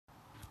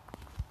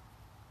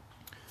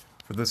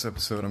For this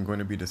episode, I'm going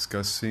to be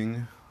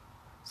discussing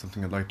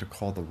something I'd like to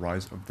call the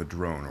rise of the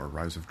drone, or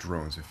rise of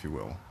drones, if you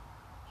will.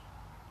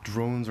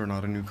 Drones are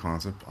not a new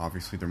concept.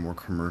 Obviously, they're more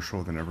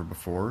commercial than ever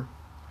before.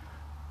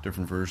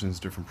 Different versions,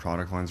 different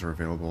product lines are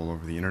available all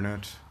over the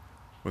internet,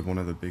 with one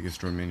of the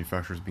biggest drone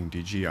manufacturers being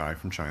DJI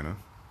from China.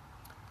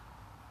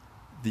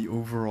 The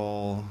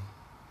overall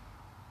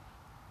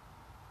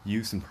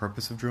use and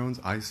purpose of drones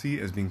I see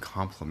as being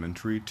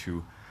complementary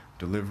to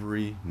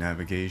delivery,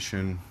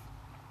 navigation,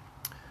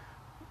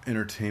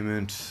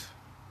 entertainment,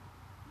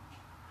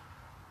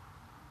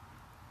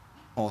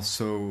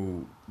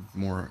 also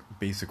more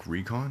basic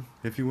recon,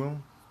 if you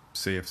will.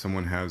 Say if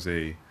someone has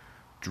a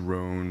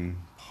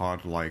drone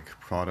pod-like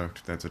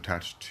product that's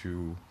attached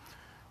to,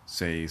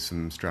 say,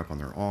 some strap on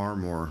their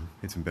arm, or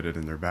it's embedded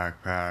in their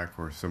backpack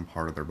or some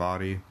part of their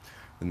body,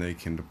 then they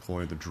can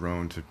deploy the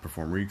drone to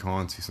perform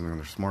recon, see something on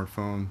their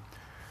smartphone,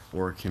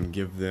 or it can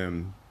give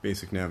them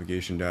basic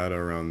navigation data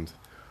around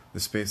the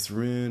space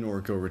they're in, or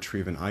go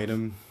retrieve an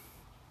item.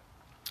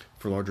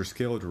 For larger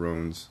scale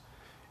drones,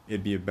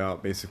 it'd be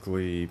about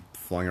basically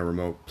flying a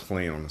remote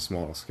plane on a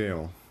smaller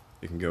scale.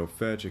 It can go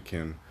fetch, it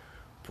can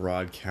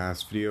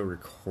broadcast video,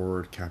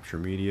 record, capture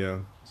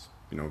media,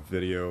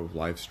 video,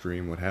 live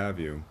stream, what have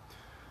you,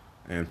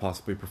 and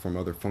possibly perform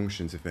other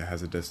functions if it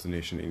has a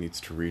destination it needs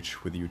to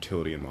reach with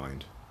utility in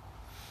mind.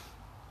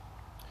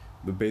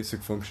 The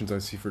basic functions I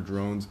see for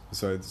drones,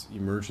 besides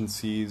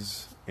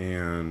emergencies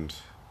and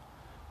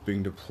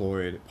being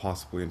deployed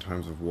possibly in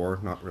times of war,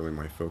 not really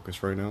my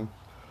focus right now,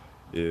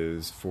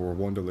 is for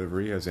one,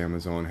 delivery, as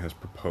Amazon has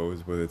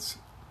proposed with its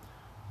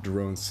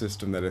drone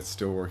system that it's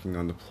still working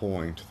on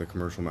deploying to the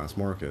commercial mass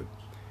market.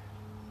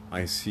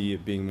 I see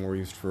it being more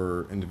used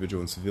for individual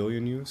and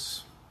civilian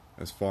use,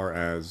 as far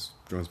as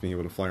drones being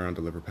able to fly around,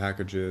 deliver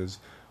packages,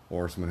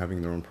 or someone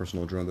having their own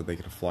personal drone that they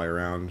get to fly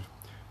around,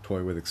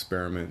 toy with,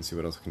 experiment, and see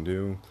what else it can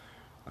do.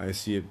 I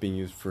see it being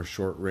used for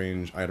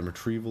short-range item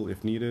retrieval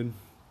if needed.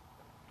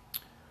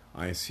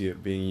 I see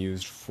it being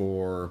used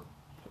for,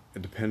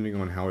 depending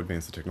on how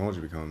advanced the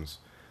technology becomes,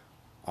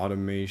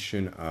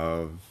 automation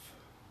of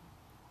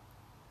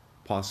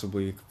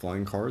possibly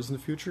flying cars in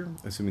the future,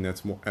 assuming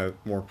that's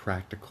more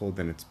practical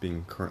than it's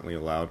being currently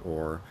allowed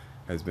or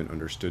has been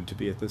understood to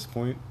be at this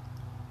point.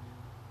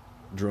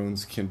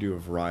 Drones can do a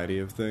variety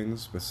of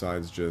things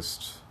besides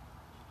just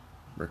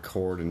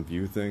record and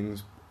view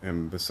things,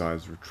 and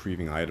besides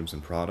retrieving items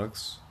and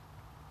products.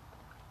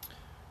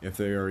 If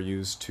they are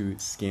used to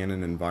scan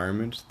an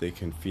environment, they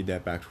can feed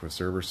that back to a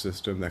server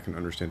system that can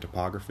understand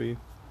topography.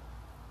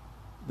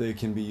 They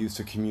can be used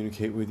to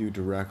communicate with you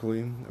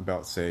directly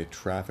about, say,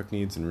 traffic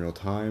needs in real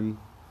time.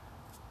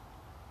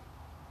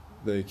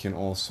 They can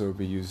also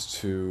be used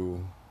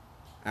to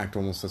act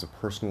almost as a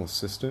personal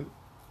assistant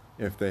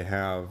if they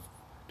have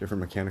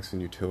different mechanics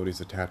and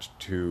utilities attached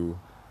to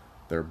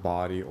their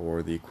body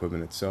or the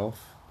equipment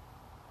itself.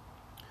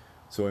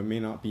 So it may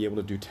not be able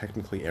to do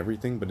technically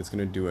everything, but it's going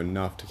to do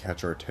enough to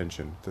catch our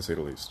attention, to say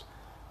the least.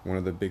 One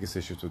of the biggest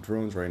issues with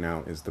drones right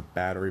now is the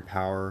battery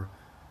power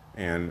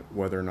and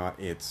whether or not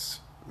it's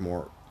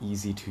more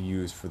easy to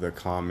use for the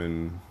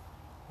common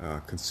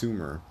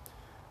consumer,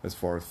 as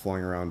far as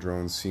flying around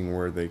drones, seeing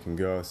where they can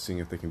go, seeing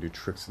if they can do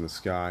tricks in the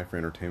sky for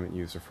entertainment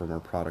use or for more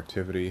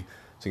productivity,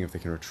 seeing if they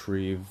can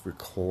retrieve,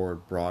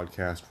 record,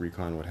 broadcast,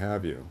 recon, what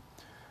have you.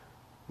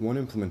 One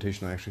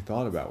implementation I actually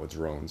thought about with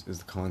drones is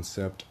the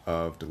concept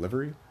of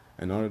delivery,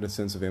 and not in a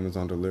sense of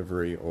Amazon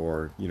delivery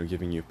or,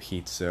 giving you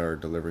pizza or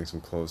delivering some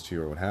clothes to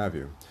you or what have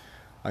you.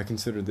 I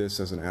consider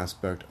this as an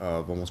aspect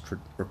of almost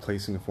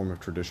replacing a form of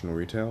traditional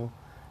retail,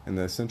 and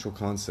the essential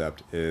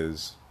concept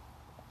is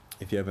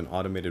if you have an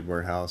automated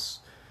warehouse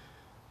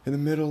in the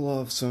middle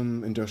of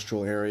some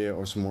industrial area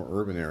or some more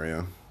urban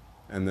area,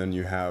 and then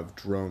you have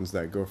drones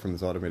that go from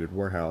this automated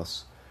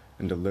warehouse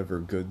and deliver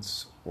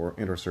goods or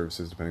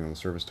services, depending on the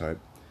service type.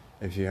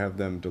 If you have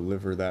them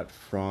deliver that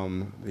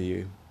from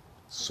the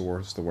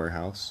source, the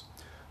warehouse,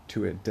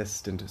 to a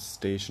distant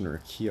station or a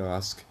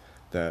kiosk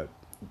that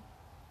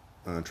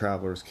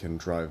travelers can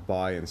drive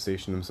by and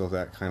station themselves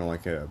at, kind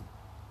of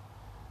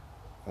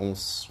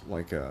almost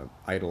like a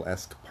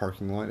idle-esque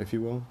parking lot, if you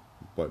will,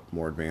 but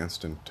more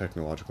advanced and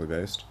technologically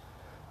based,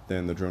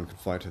 then the drone can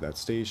fly to that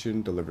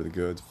station, deliver the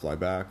goods, fly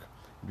back.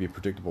 It'd be a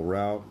predictable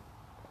route.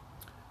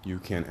 You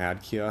can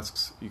add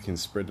kiosks. You can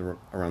spread them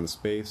around the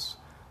space.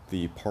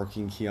 The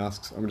parking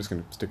kiosks, I'm just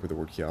going to stick with the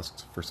word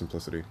kiosks for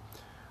simplicity.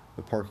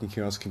 The parking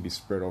kiosks can be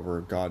spread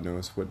over God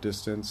knows what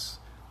distance.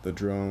 The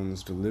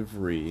drone's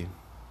delivery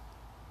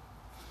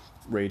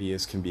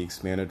radius can be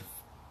expanded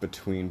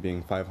between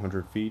being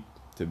 500 feet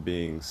to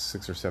being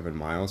 6 or 7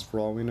 miles for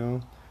all we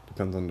know.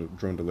 Depends on the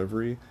drone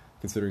delivery,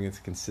 considering it's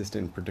a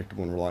consistent,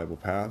 predictable, and reliable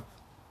path.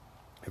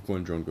 If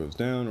one drone goes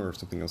down or if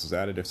something else is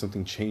added, if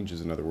something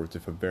changes, in other words,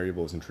 if a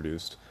variable is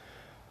introduced,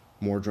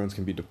 more drones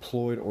can be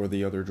deployed, or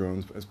the other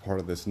drones as part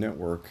of this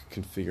network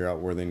can figure out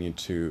where they need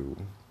to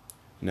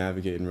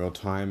navigate in real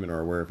time and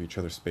are aware of each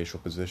other's spatial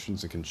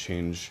positions and can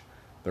change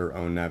their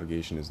own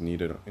navigation as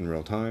needed in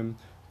real time,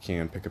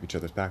 can pick up each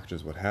other's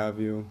packages, what have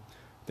you.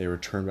 They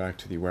return back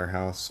to the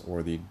warehouse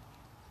or the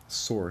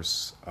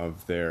source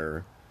of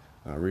their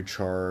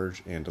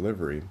recharge and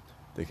delivery.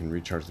 They can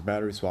recharge the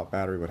battery, swap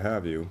battery, what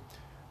have you,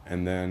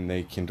 and then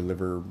they can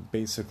deliver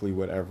basically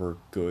whatever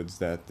goods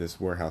that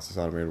this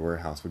automated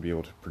warehouse, would be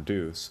able to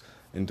produce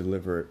and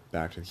deliver it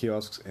back to the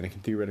kiosks, and it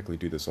can theoretically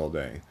do this all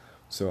day.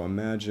 So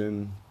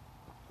imagine,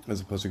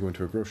 as opposed to going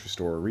to a grocery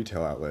store or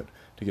retail outlet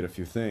to get a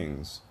few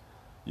things,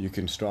 you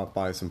can stop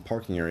by some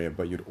parking area,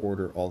 but you'd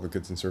order all the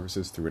goods and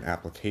services through an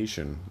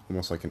application,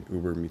 almost like an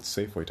Uber meets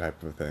Safeway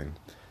type of a thing.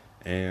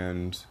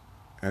 And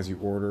as you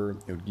order,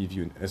 it would give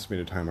you an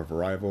estimated time of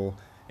arrival,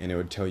 and it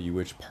would tell you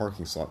which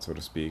parking slot, so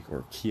to speak,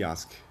 or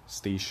kiosk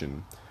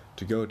station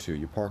to go to.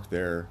 You park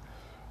there,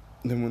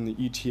 then when the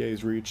ETA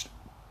is reached,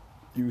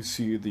 you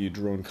see the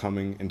drone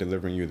coming and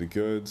delivering you the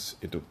goods.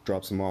 It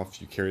drops them off,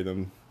 you carry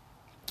them,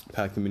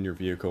 pack them in your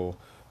vehicle,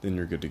 then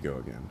you're good to go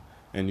again.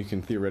 And you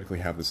can theoretically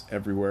have this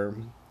everywhere,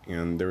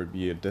 and there would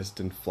be a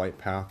distant flight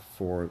path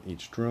for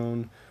each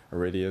drone, a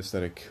radius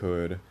that it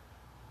could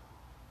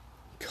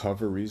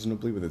cover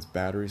reasonably with its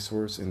battery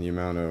source and the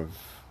amount of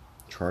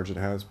charge it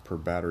has per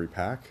battery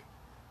pack,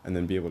 and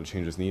then be able to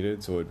change as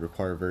needed. So it would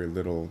require very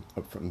little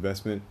upfront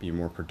investment, be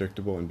more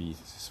predictable, and be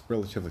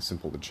relatively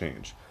simple to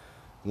change.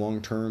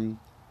 Long term,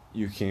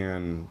 you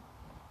can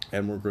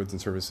add more goods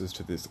and services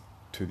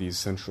to these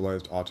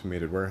centralized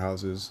automated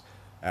warehouses,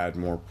 add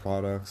more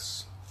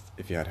products.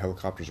 If you had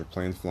helicopters or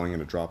planes flying in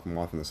to drop them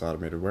off in this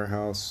automated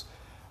warehouse,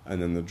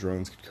 and then the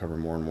drones could cover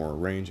more and more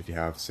range. If you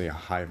have, say, a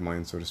hive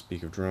mind, so to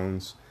speak, of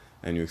drones,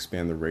 and you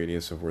expand the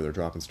radius of where they're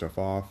dropping stuff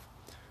off.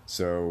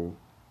 So,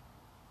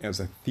 as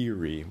a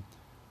theory,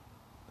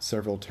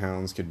 several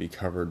towns could be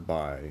covered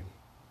by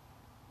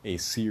a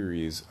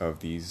series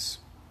of these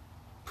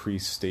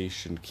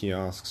pre-stationed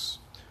kiosks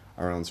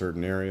around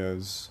certain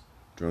areas.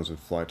 Drones would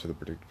fly to the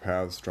predicted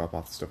paths, drop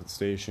off the stuff at the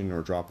station,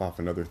 or drop off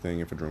another thing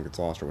if a drone gets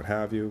lost or what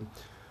have you.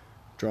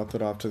 Drop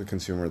it off to the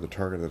consumer, the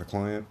target of the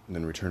client, and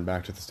then return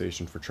back to the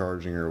station for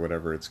charging or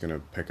whatever it's going to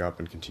pick up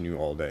and continue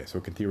all day. So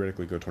it can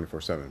theoretically go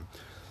 24/7.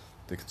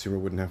 The consumer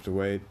wouldn't have to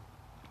wait.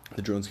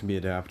 The drones can be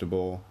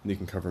adaptable, and you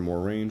can cover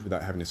more range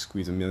without having to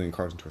squeeze a million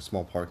cars into a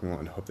small parking lot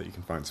and hope that you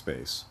can find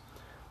space.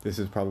 This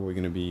is probably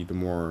going to be the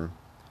more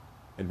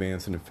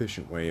advanced and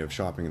efficient way of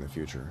shopping in the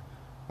future.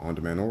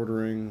 On-demand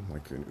ordering,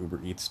 like an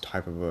Uber Eats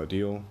type of a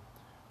deal.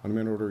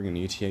 On-demand ordering, an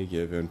ETA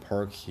given,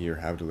 park here,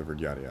 have delivered,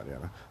 yada yada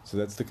yada. So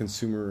that's the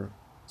consumer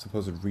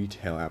supposed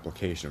retail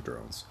application of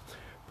drones.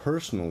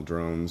 Personal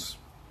drones,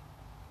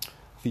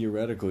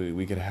 theoretically,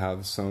 we could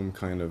have some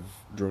kind of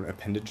drone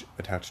appendage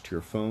attached to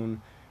your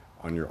phone,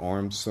 on your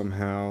arm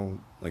somehow,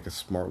 like a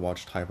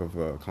smartwatch type of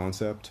a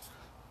concept,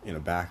 in a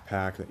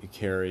backpack that you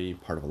carry,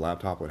 part of a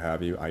laptop, what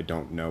have you. I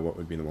don't know what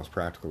would be the most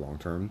practical long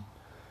term,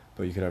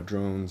 but you could have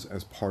drones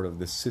as part of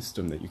this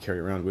system that you carry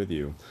around with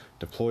you.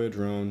 Deploy a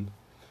drone,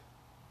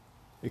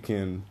 it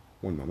can,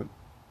 one moment,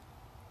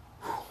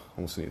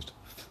 almost sneezed.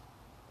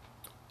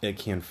 It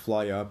can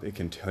fly up, it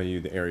can tell you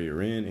the area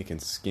you're in, it can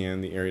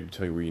scan the area to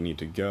tell you where you need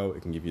to go,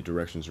 it can give you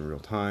directions in real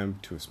time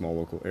to a small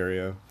local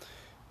area,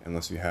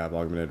 unless you have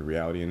augmented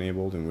reality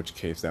enabled, in which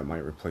case that might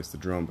replace the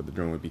drone, but the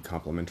drone would be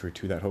complementary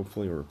to that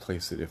hopefully, or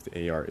replace it if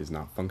the AR is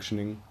not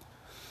functioning.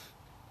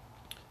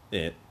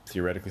 It,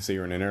 theoretically, say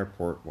you're in an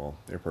airport, well,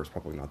 the airport's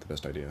probably not the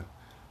best idea,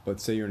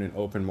 but say you're in an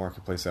open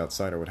marketplace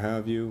outside or what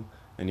have you,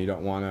 and you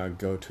don't want to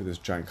go to this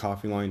giant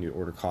coffee line, you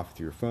order coffee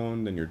through your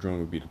phone, then your drone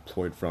would be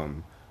deployed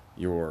from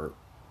your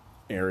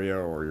area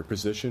or your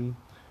position.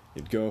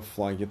 You'd go,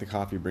 fly, get the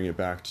coffee, bring it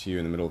back to you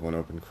in the middle of an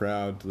open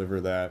crowd, deliver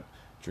that,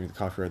 drink the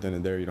coffee right then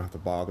and there. You don't have to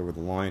bother with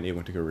the line. It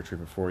went to go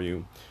retrieve it for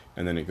you,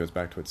 and then it goes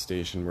back to its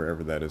station,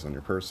 wherever that is on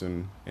your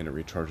person, and it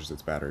recharges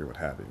its battery, what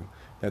have you.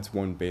 That's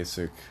one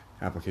basic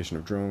application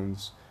of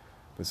drones,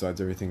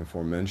 besides everything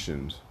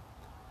aforementioned.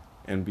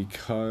 And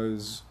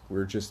because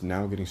we're just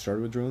now getting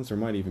started with drones, there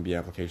might even be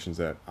applications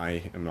that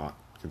I am not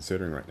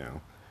considering right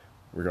now.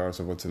 Regardless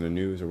of what's in the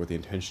news or what the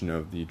intention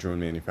of the drone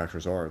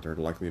manufacturers are, there are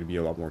likely to be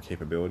a lot more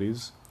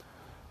capabilities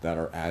that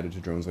are added to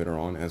drones later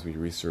on as we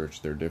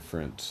research their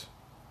different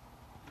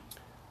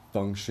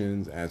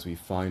functions, as we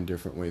find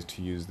different ways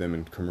to use them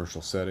in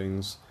commercial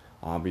settings.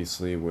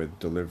 Obviously, with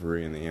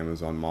delivery and the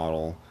Amazon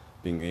model,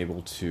 being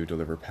able to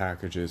deliver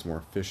packages more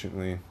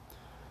efficiently,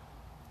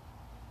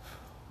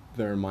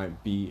 there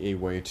might be a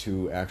way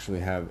to actually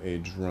have a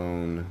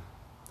drone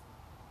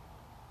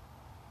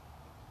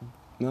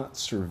not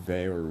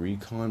survey or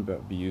recon,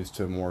 but be used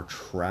to more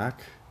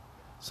track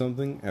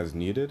something as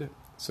needed,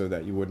 so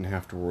that you wouldn't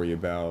have to worry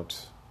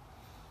about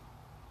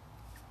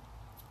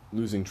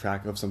losing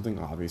track of something,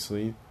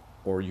 obviously,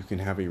 or you can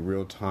have a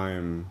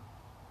real-time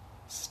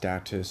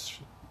status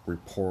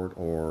report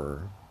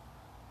or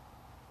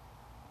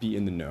be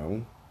in the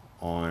know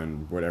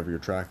on whatever you're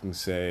tracking.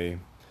 Say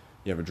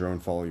you have a drone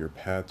follow your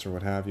pets or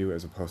what have you,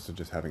 as opposed to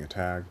just having a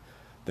tag.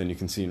 Then you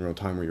can see in real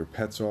time where your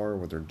pets are,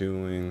 what they're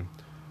doing,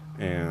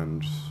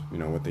 and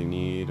what they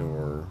need,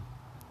 or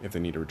if they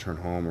need to return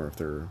home, or if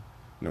they're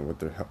what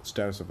their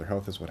status of their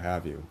health is, what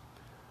have you.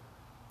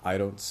 I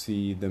don't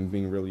see them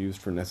being really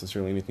used for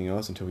necessarily anything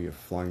else until we have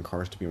flying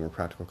cars to be a more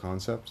practical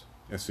concept,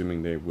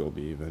 assuming they will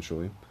be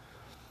eventually.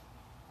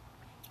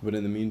 But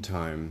in the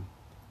meantime,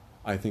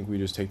 I think we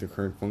just take the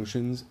current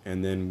functions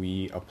and then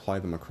we apply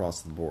them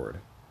across the board.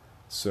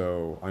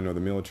 So I know the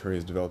military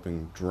is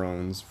developing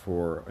drones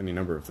for any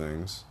number of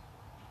things.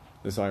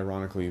 This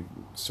ironically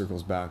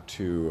circles back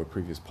to a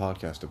previous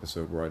podcast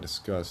episode where I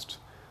discussed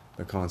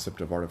the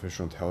concept of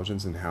artificial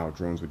intelligence and how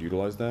drones would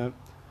utilize that.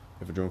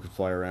 If a drone could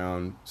fly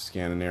around,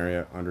 scan an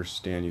area,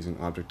 understand using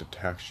object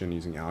detection,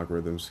 using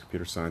algorithms,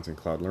 computer science, and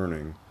cloud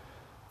learning,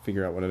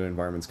 figure out what an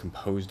environment's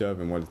composed of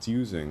and what it's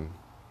using,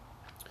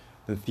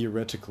 then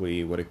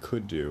theoretically what it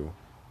could do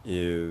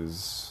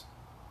is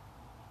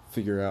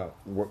figure out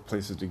what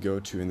places to go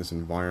to in this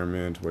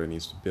environment, what it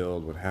needs to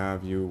build, what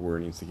have you, where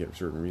it needs to get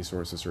certain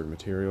resources, certain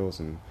materials,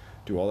 and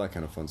do all that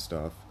kind of fun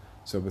stuff.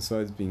 So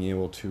besides being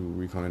able to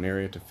recon an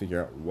area to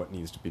figure out what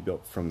needs to be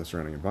built from the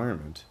surrounding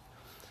environment,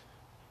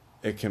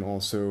 it can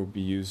also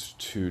be used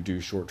to do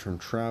short-term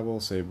travel,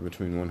 say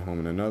between one home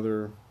and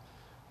another,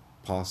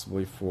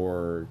 possibly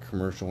for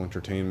commercial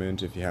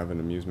entertainment if you have an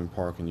amusement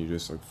park and you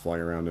just like fly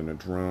around in a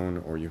drone,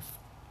 or you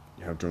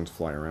have drones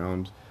fly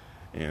around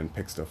and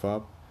pick stuff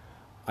up.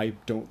 I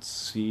don't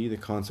see the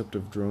concept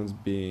of drones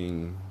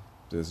being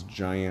this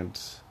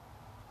giant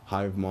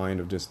hive mind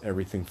of just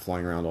everything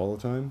flying around all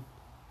the time,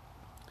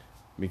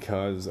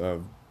 because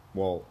of,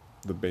 well,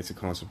 the basic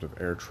concept of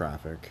air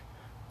traffic,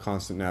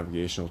 constant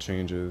navigational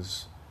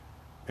changes,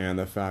 and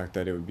the fact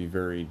that it would be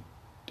very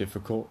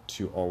difficult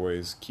to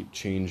always keep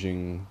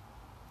changing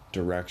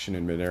direction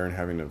in midair and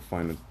having to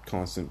find a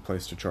constant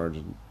place to charge,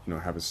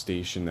 have a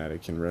station that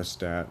it can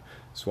rest at,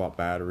 swap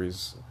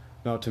batteries.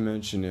 Not to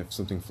mention if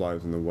something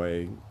flies in the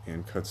way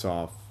and cuts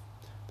off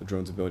the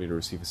drone's ability to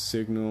receive a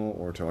signal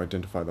or to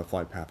identify the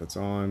flight path it's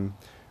on,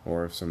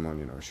 or if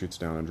someone, shoots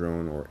down a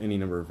drone, or any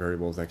number of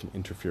variables that can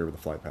interfere with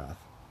the flight path.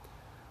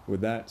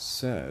 With that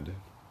said,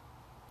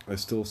 I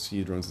still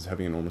see drones as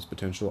having enormous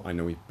potential. I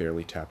know we've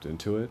barely tapped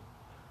into it,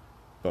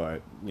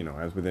 but,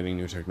 as with any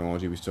new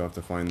technology, we still have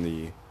to find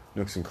the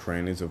nooks and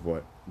crannies of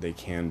what they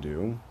can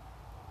do.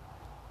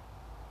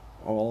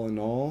 All in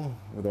all,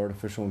 with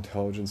artificial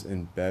intelligence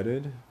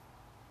embedded,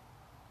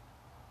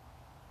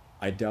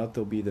 I doubt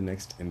they'll be the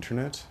next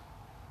internet,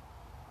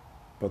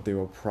 but they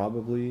will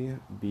probably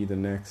be the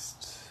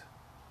next,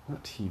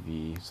 not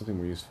TV, something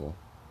more useful,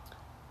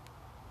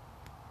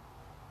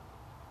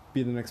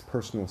 be the next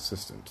personal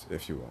assistant,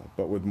 if you will,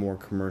 but with more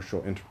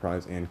commercial,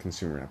 enterprise, and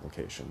consumer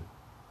application.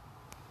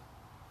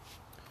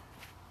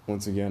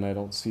 Once again, I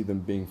don't see them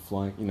being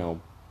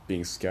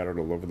being scattered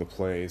all over the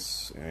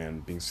place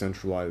and being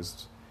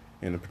centralized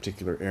in a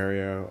particular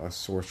area, a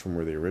source from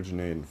where they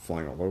originate, and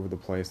flying all over the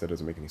place. That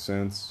doesn't make any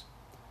sense,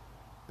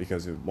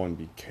 because it would, one,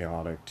 be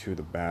chaotic, two,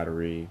 the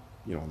battery,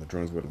 the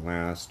drones wouldn't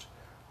last,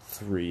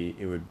 three,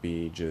 it would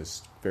be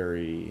just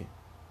very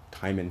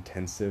time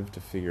intensive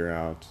to figure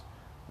out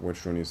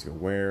which drone needs to go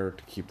where,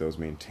 to keep those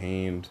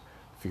maintained,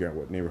 figure out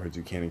what neighborhoods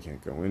you can and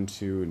can't go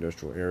into,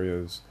 industrial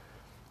areas.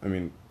 I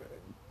mean,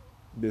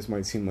 this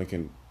might seem like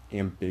an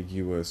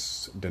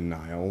ambiguous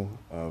denial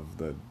of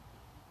the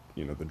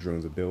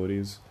drone's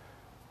abilities,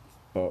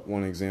 but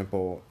one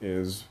example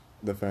is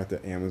the fact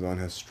that Amazon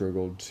has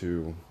struggled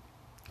to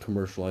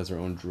commercialize their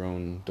own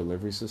drone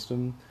delivery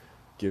system.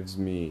 Gives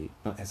me,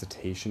 not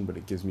hesitation, but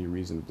it gives me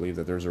reason to believe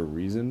that there's a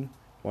reason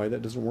why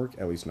that doesn't work,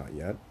 at least not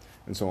yet.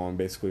 And so I'm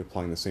basically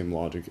applying the same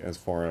logic as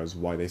far as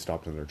why they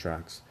stopped in their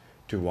tracks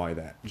to why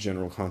that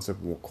general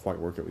concept won't quite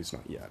work, at least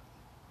not yet.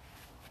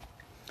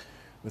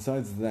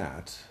 Besides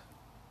that,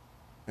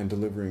 and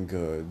delivering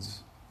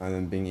goods, and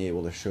then being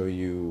able to show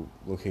you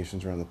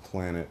locations around the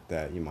planet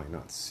that you might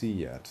not see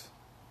yet,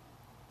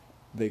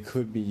 they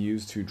could be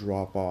used to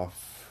drop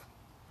off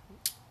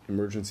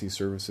emergency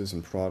services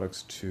and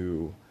products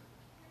to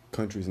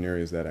countries and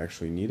areas that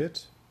actually need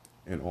it,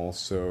 and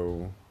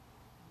also,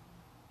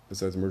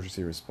 besides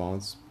emergency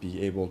response,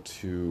 be able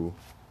to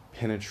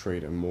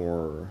penetrate a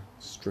more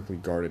strictly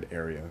guarded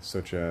area,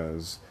 such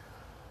as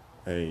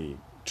a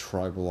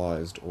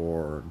tribalized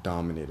or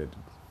dominated,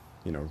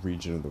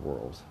 region of the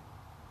world.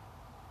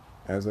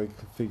 As I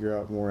figure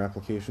out more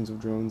applications of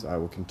drones, I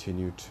will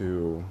continue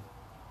to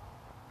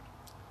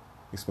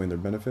explain their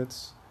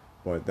benefits,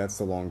 but that's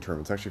the long term.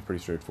 It's actually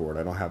pretty straightforward.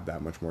 I don't have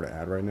that much more to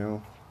add right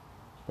now,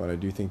 but I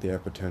do think they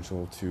have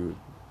potential to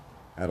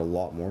add a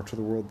lot more to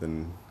the world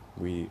than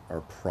we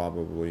are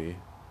probably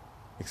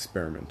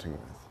experimenting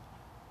with.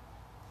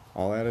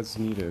 I'll add as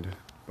needed,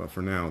 but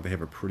for now, they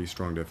have a pretty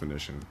strong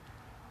definition,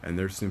 and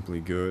they're simply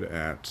good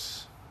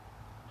at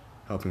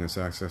helping us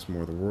access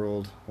more of the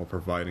world while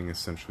providing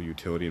essential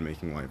utility and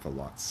making life a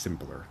lot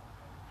simpler.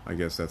 I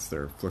guess that's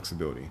their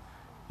flexibility.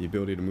 The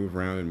ability to move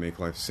around and make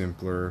life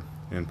simpler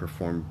and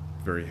perform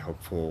very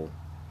helpful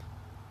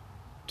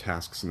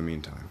tasks in the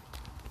meantime.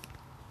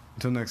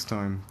 Until next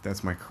time,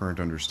 that's my current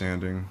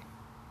understanding,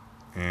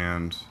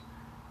 and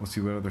we'll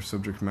see what other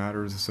subject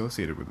matter is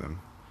associated with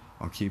them.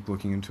 I'll keep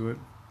looking into it,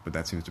 but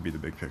that seems to be the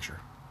big picture.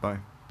 Bye.